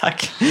 Ja.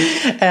 Tack.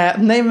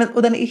 Nej, men,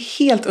 och den är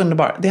helt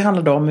underbar. Det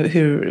handlar då om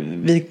hur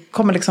vi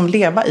kommer liksom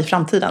leva i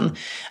framtiden.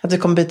 Att vi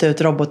kommer byta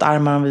ut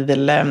robotarmar om vi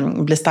vill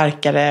bli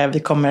starkare. Vi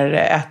kommer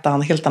äta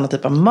en helt annan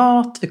typ av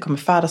mat. Vi kommer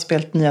färdas på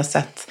helt nya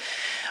sätt.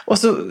 Och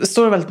så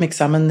står det väldigt mycket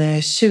så här,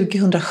 men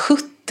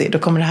 2070 då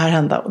kommer det här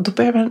hända. Och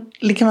då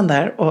ligger man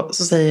där och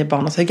så säger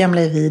barnen, så hur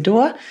gamla är vi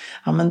då?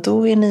 Ja, men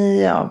då är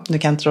ni, nu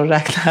kan inte då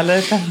räkna,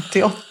 eller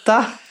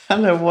 58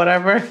 eller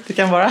whatever det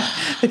kan vara.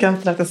 Det kan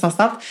inte räkna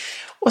snabbt.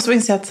 Och så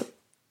inser jag att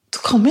då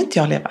kommer inte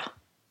jag leva.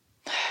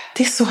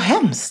 Det är så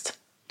hemskt.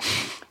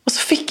 Och så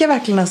fick jag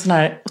verkligen en sån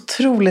här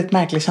otroligt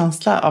märklig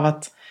känsla av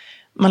att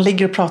man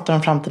ligger och pratar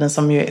om framtiden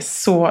som ju är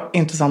så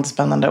intressant och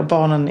spännande. Och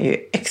barnen är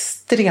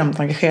extremt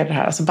engagerade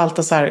här. Alltså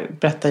Baltasar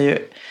berättar ju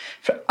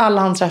för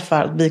alla han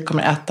träffar att vi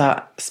kommer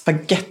äta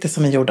spaghetti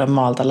som är gjorda av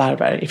malda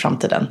larver i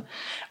framtiden.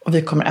 Och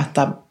vi kommer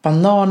äta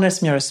bananer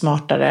som gör det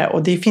smartare.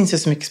 Och det finns ju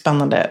så mycket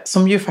spännande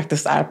som ju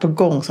faktiskt är på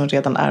gång, som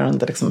redan är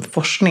under liksom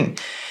forskning.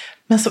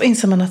 Men så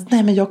inser man att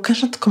nej, men jag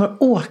kanske inte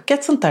kommer åka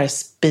ett sånt där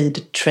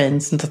speed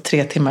train som tar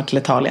 3 timmar till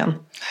Italien.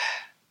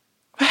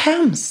 Vad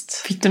hemskt.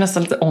 Fick du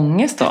nästan lite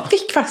ångest då? Jag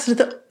fick faktiskt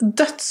lite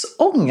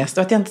dödsångest.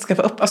 Att jag inte ska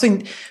få upp... Alltså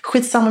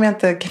skitsamma om jag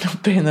inte kan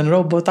operera in en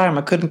robotarm.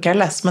 Jag couldn't care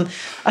less. Men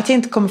att jag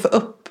inte kommer få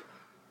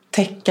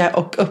upptäcka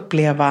och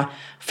uppleva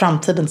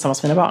framtiden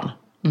tillsammans med mina barn.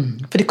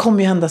 För det kommer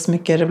ju hända så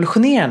mycket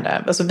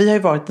revolutionerande. Alltså vi har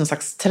ju varit en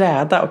slags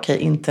träda. Okej,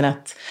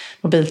 internet,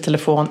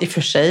 mobiltelefon i och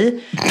för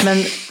sig.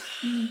 Men...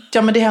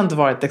 Ja, men det har ändå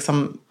varit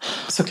liksom,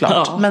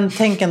 såklart. Ja. Men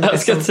tänk ändå jag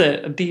ska inte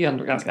säga, det är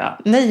ändå ganska...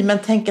 Nej, men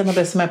tänk ändå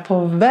det som är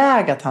på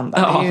väg att hända.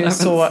 Ja, det är ju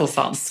så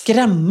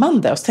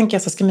skrämmande. Och så tänker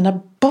jag, så ska mina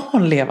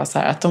barn leva så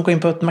här? Att de går in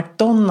på ett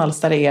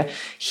McDonald's där det är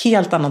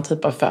helt annan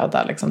typ av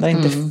föda. Liksom, där det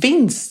inte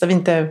finns, där vi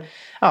inte...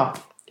 Ja,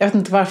 Jag vet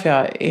inte varför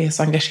jag är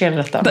så engagerad i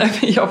detta.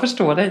 Jag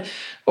förstår dig.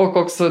 Och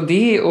också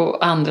det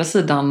och andra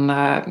sidan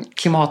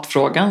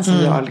klimatfrågan som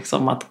gör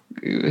liksom att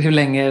hur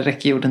länge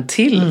räcker jorden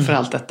till för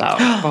allt detta?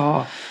 Och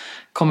vad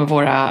kommer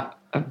våra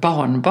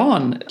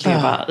barnbarn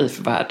leva i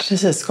för värld?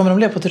 Precis, kommer de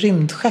leva på ett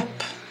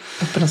rymdskepp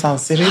uppe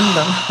någonstans i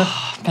rymden?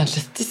 Men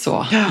lite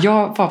så. Ja.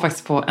 Jag var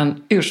faktiskt på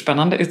en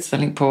urspännande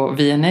utställning på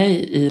V&A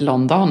i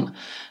London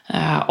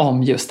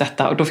om just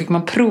detta. Och då fick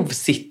man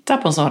provsitta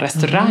på en sån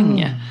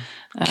restaurang.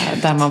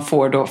 Där man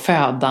får då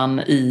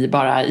födan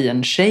bara i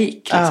en shake.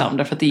 Liksom,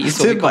 därför att det är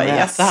så vi kommer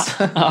äta.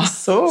 Ja,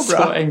 så bra.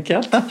 Så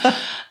enkelt.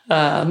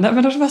 Nej,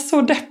 men det var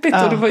så deppigt.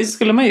 Och då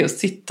skulle man just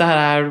sitta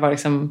här. Det var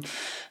liksom,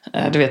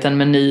 du vet, en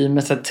meny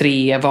med så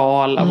 3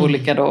 val av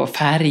olika då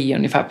färg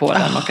ungefär på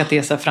den. Och att det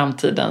är så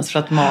framtidens. För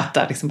att mat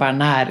är liksom bara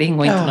näring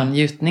och inte någon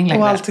njutning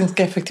längre. Och allting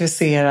ska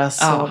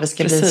effektiviseras. Och vi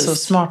ska bli så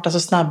smarta, så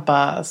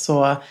snabba,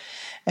 så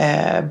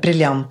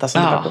briljanta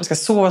som vi ska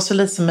sova så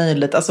lite som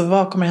möjligt. Alltså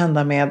vad kommer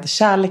hända med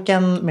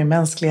kärleken, med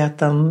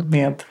mänskligheten,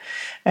 med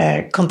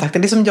kontakter?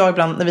 Det är som jag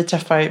ibland när vi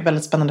träffar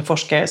väldigt spännande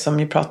forskare som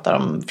ju pratar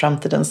om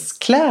framtidens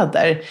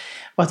kläder.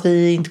 Och att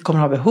vi inte kommer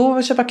ha behov av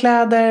att köpa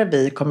kläder.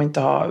 Vi kommer inte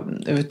ha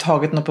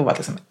överhuvudtaget något behov att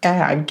liksom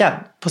äga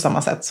på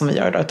samma sätt som vi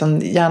gör idag. Utan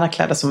gärna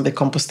kläder som vi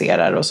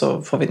komposterar och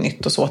så får vi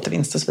nytt och så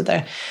återvinst och så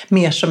vidare.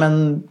 Mer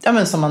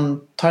som som man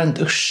tar en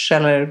dusch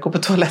eller går på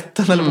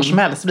toaletten eller vad som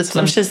helst. Det blir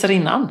som kisar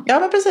innan. Ja,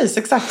 men precis.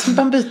 Exakt.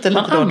 Man byter lite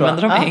då. Man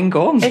använder dem en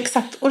gång.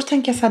 Exakt. Och då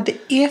tänker jag så här,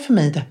 det är för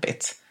mig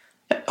deppigt.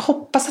 Jag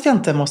hoppas att jag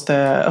inte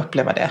måste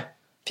uppleva det.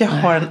 För jag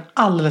har en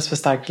alldeles för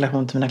stark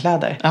relation till mina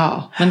kläder.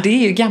 Ja, men det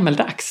är ju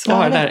gammeldags att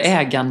ha det där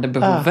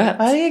ägandebehovet.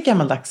 Ja, det är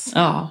gammeldags.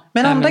 Ja,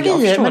 men andra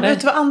grejer, vet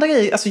du vad andra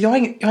grejer? Alltså jag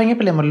har inga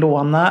problem att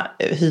låna,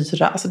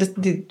 hyra. Alltså det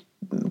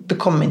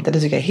bekommer inte, det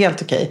tycker jag är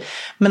helt okej.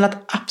 Men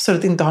att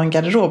absolut inte ha en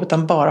garderob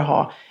utan bara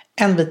ha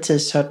en vit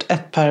t-shirt,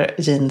 ett par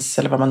jeans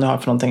eller vad man nu har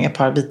för någonting, ett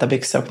par vita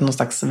byxor och någon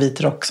slags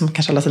vit rock som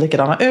kanske alla ser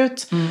likadana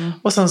ut.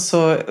 Och sen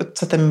så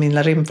sätter jag min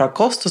lilla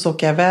rymdfarkost och så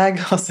åker jag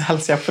iväg och så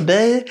hälsar jag på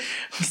dig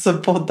och så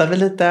poddar vi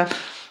lite.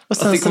 Och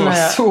sen så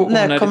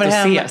när jag kommer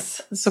hem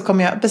så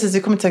kommer jag, precis,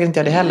 vi kommer säkert inte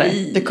göra det heller.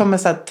 Vi kommer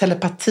så här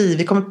telepati,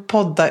 vi kommer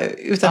podda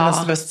utan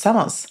att vi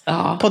tillsammans.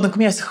 Podden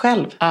kommer göra sig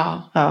själv.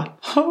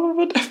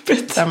 Vad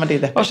deppigt. Ja, men det är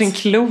deppigt. Varsin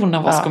klon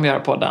av oss kommer göra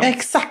podden.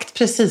 Exakt,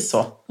 precis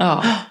så.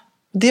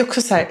 Det är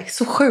också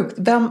så sjukt.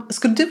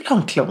 Skulle du vilja ha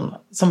en klon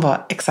som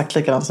var exakt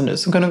likadan som du?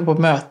 Som kunde gå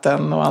på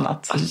möten och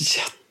annat?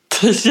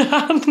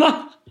 Jättegärna.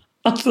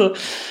 Alltså,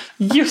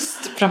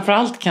 just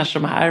framförallt kanske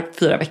de här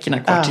 4 veckorna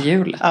kvar till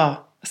jul.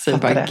 Säg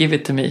bara, give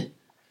it to me.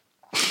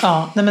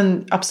 Ja, nej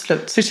men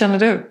absolut. Hur känner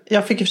du?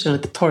 Jag fick ju för sig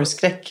lite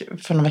torgskräck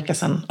för några veckor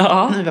sedan.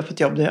 När vi var på ett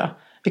jobb,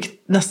 vilket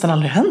nästan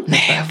aldrig hänt.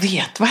 Nej, jag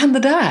vet. Vad hände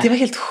där? Det var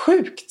helt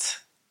sjukt.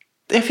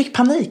 Jag fick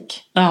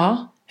panik.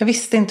 Jag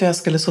visste inte hur jag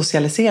skulle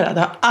socialisera. Det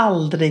har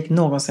aldrig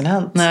någonsin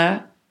hänt. Nej.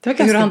 Det var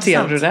ganska hur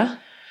hanterade du det?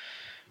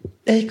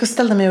 Jag gick och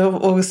ställde mig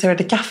och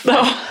serverade kaffe.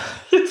 Ja,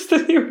 just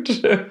det gjorde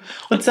du.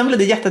 Och sen blev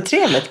det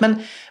jättetrevligt.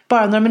 Men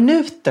bara några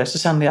minuter så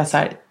kände jag så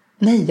här,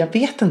 nej, jag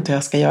vet inte hur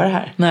jag ska göra det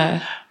här.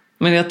 Nej,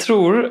 men jag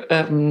tror,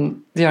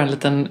 det gör en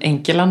liten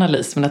enkel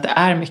analys, men att det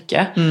är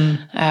mycket.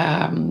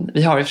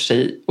 Vi har i och för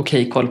sig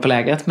okej koll på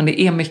läget, men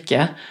det är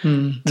mycket.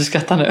 Du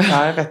skrattar nu.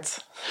 Ja, jag vet.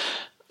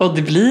 Och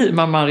det blir,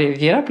 man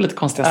reagerar på lite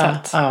konstiga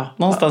sätt.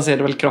 Någonstans är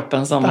det väl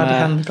kroppen som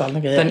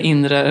den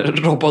inre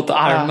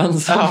robotarmen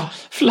som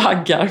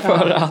flaggar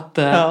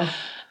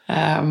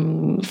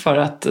för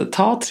att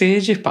ta 3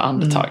 djupa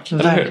andetag.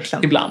 Eller hur?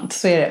 Ibland.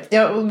 Så är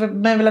det.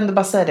 Men jag vill ändå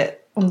bara säga det.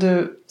 Om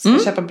du ska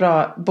köpa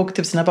bra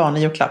boktips till sina barn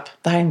i julklapp.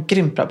 Det här är en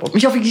grymt bra bok.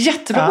 Jag fick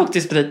jättebra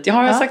boktips på dit. Jag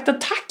har sagt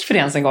ett tack för det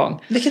ens en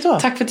gång. Vilket då?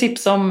 Tack för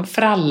tips om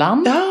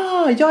Frallan. Ja.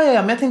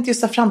 Men jag tänkte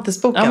just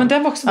framtidsboken. Ja, men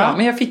den var också bra.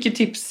 Men jag fick ju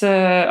tips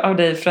av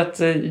dig för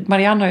att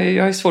Marianne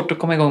jag har ju svårt att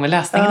komma igång med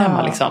läsningen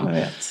hemma liksom.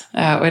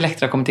 Och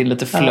Elektra har kommit in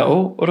lite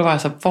flow. Och då var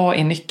jag så här, vad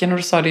är nyckeln? Och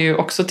då sa du ju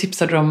också,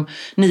 tipsade du om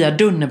nya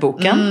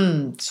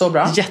Dunne-boken. Så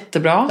bra.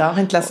 Jättebra. Jag har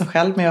inte läst den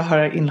själv, men jag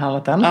har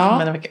inhandlat den. Men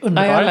den verkar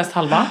underbar. Jag har läst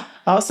halva.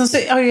 Ja, sen så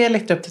har ju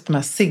Elektra upptäckt de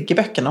här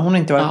Sigge-böckerna. Hon har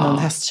inte varit någon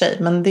hästtjej.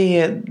 Men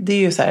det är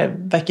ju så här,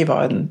 verkar ju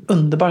vara en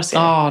underbar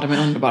serie. Ja, de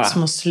är underbara.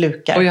 Som hon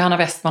slukar. Och Johanna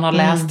Westman har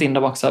läst in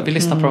dem också. Vi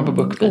lyssnar på dem på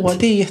BookBeat.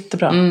 Det är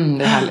jättebra.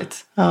 Det är härligt.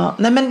 Ja,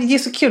 nej men det är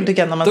så kul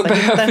tycker jag när man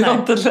hittar den här.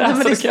 Inte läsa, nej,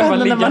 men det är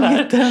spännande när man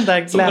hittar den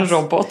där som en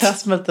robot.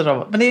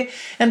 Men det är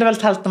ändå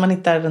väldigt härligt när man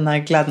hittar den här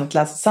glädjen att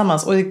läsa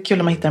tillsammans. Och det är kul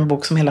när man hittar en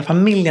bok som hela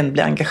familjen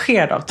blir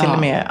engagerad av. Till och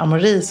med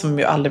Amori som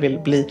ju aldrig vill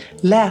bli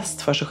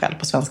läst för sig själv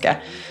på svenska.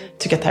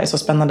 Tycker att det här är så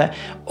spännande.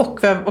 Och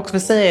vad jag också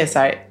vill säga är så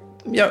här.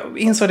 Jag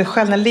insåg det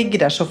själv när jag ligger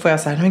där så får jag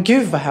så här, men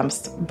gud vad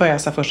hemskt. Börjar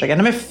jag så här första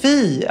gången, nej men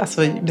fy.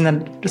 Alltså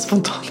mina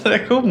spontana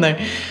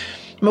reaktioner.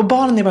 Och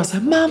barnen är bara så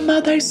här, mamma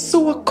det här är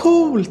så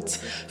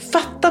coolt.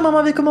 Fatta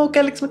mamma, vi kommer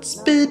åka liksom ett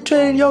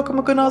speedtrain. Jag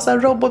kommer kunna ha så här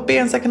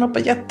robotben så jag kan hoppa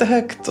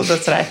jättehögt. Och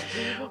så där.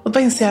 Och då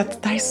inser jag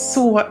att det här är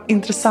så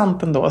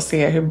intressant ändå att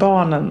se hur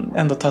barnen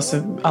ändå tar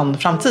sig an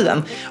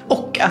framtiden.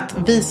 Och att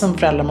vi som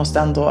föräldrar måste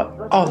ändå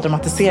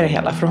avdramatisera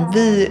hela. För om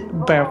vi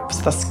börjar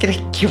sätta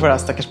skräck i våra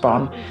stackars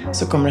barn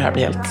så kommer det här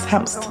bli helt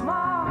hemskt.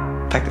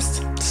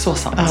 faktiskt. Så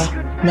sant. Ja,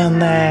 men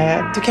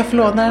du kan få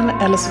låna den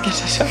eller så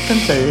kanske jag köper en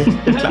till i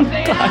julklapp.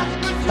 Tack.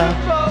 Ja.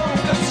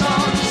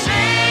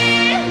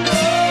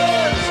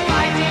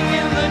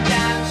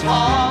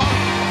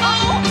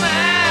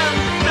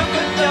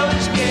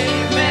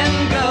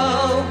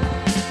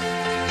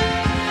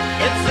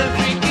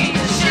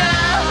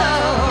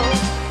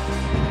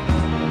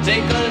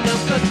 Take a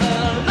look at the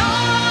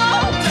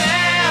low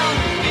man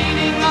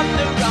beating up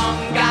the wrong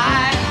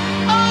guy.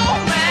 Oh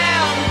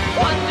man,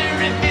 wonder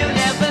if you'll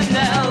ever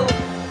know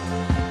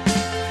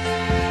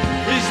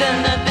who's in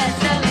the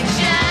best-selling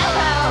show.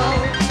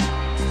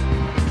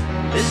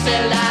 Is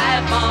their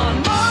life on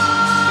Mars?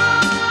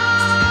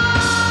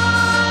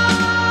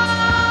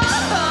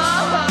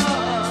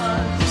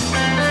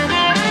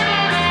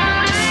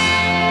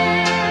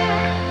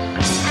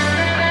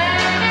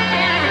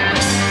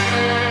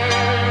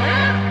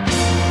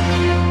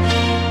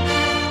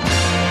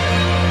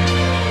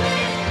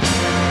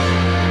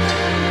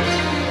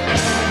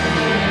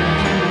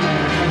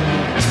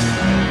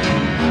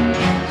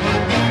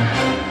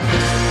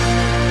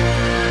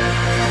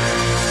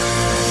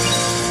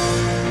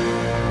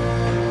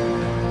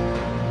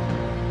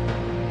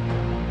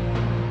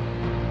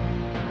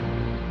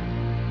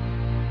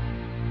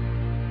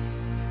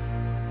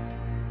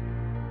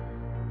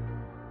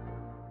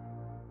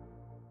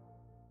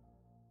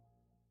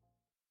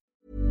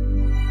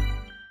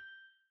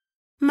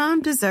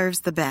 Mom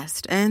deserves the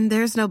best, and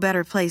there's no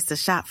better place to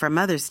shop for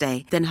Mother's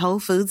Day than Whole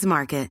Foods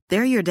Market.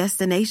 They're your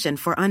destination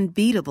for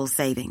unbeatable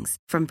savings,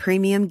 from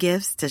premium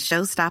gifts to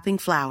show-stopping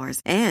flowers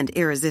and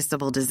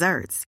irresistible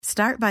desserts.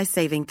 Start by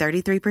saving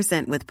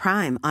 33% with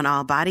Prime on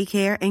all body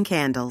care and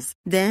candles.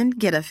 Then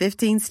get a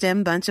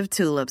 15-stem bunch of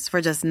tulips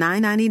for just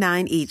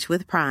 $9.99 each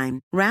with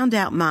Prime. Round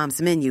out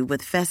Mom's menu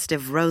with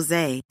festive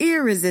rosé,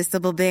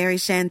 irresistible berry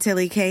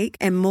chantilly cake,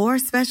 and more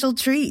special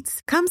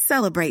treats. Come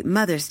celebrate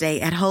Mother's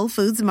Day at Whole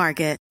Foods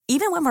Market.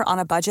 Even when we're on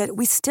a budget,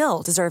 we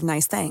still deserve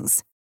nice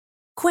things.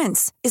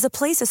 Quince is a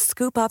place to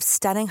scoop up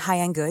stunning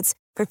high-end goods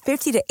for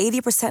 50 to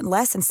 80%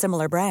 less than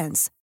similar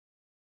brands.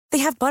 They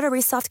have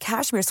buttery soft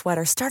cashmere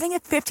sweaters starting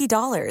at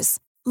 $50,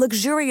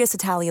 luxurious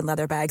Italian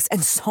leather bags,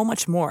 and so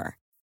much more.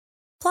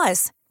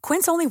 Plus,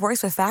 Quince only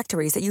works with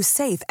factories that use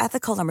safe,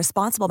 ethical, and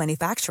responsible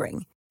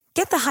manufacturing.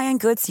 Get the high-end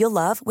goods you'll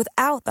love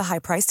without the high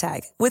price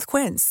tag with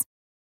Quince.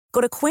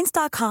 Go to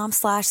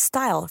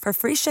quince.com/style for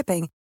free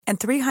shipping and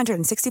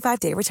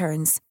 365-day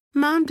returns.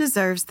 Mom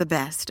deserves the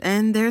best,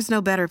 and there's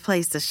no better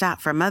place to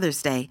shop for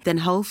Mother's Day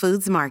than Whole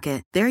Foods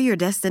Market. They're your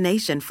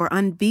destination for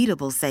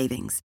unbeatable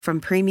savings, from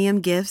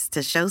premium gifts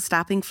to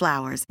show-stopping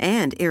flowers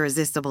and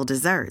irresistible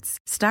desserts.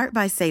 Start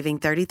by saving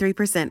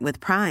 33% with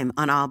Prime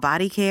on all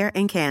body care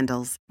and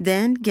candles.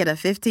 Then get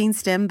a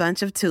 15-stem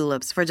bunch of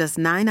tulips for just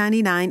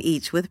 $9.99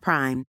 each with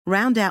Prime.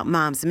 Round out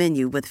Mom's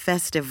menu with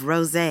festive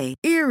rosé,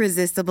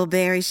 irresistible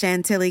berry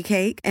chantilly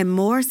cake, and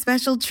more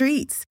special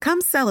treats.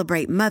 Come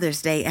celebrate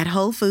Mother's Day at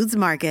Whole Foods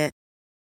Market.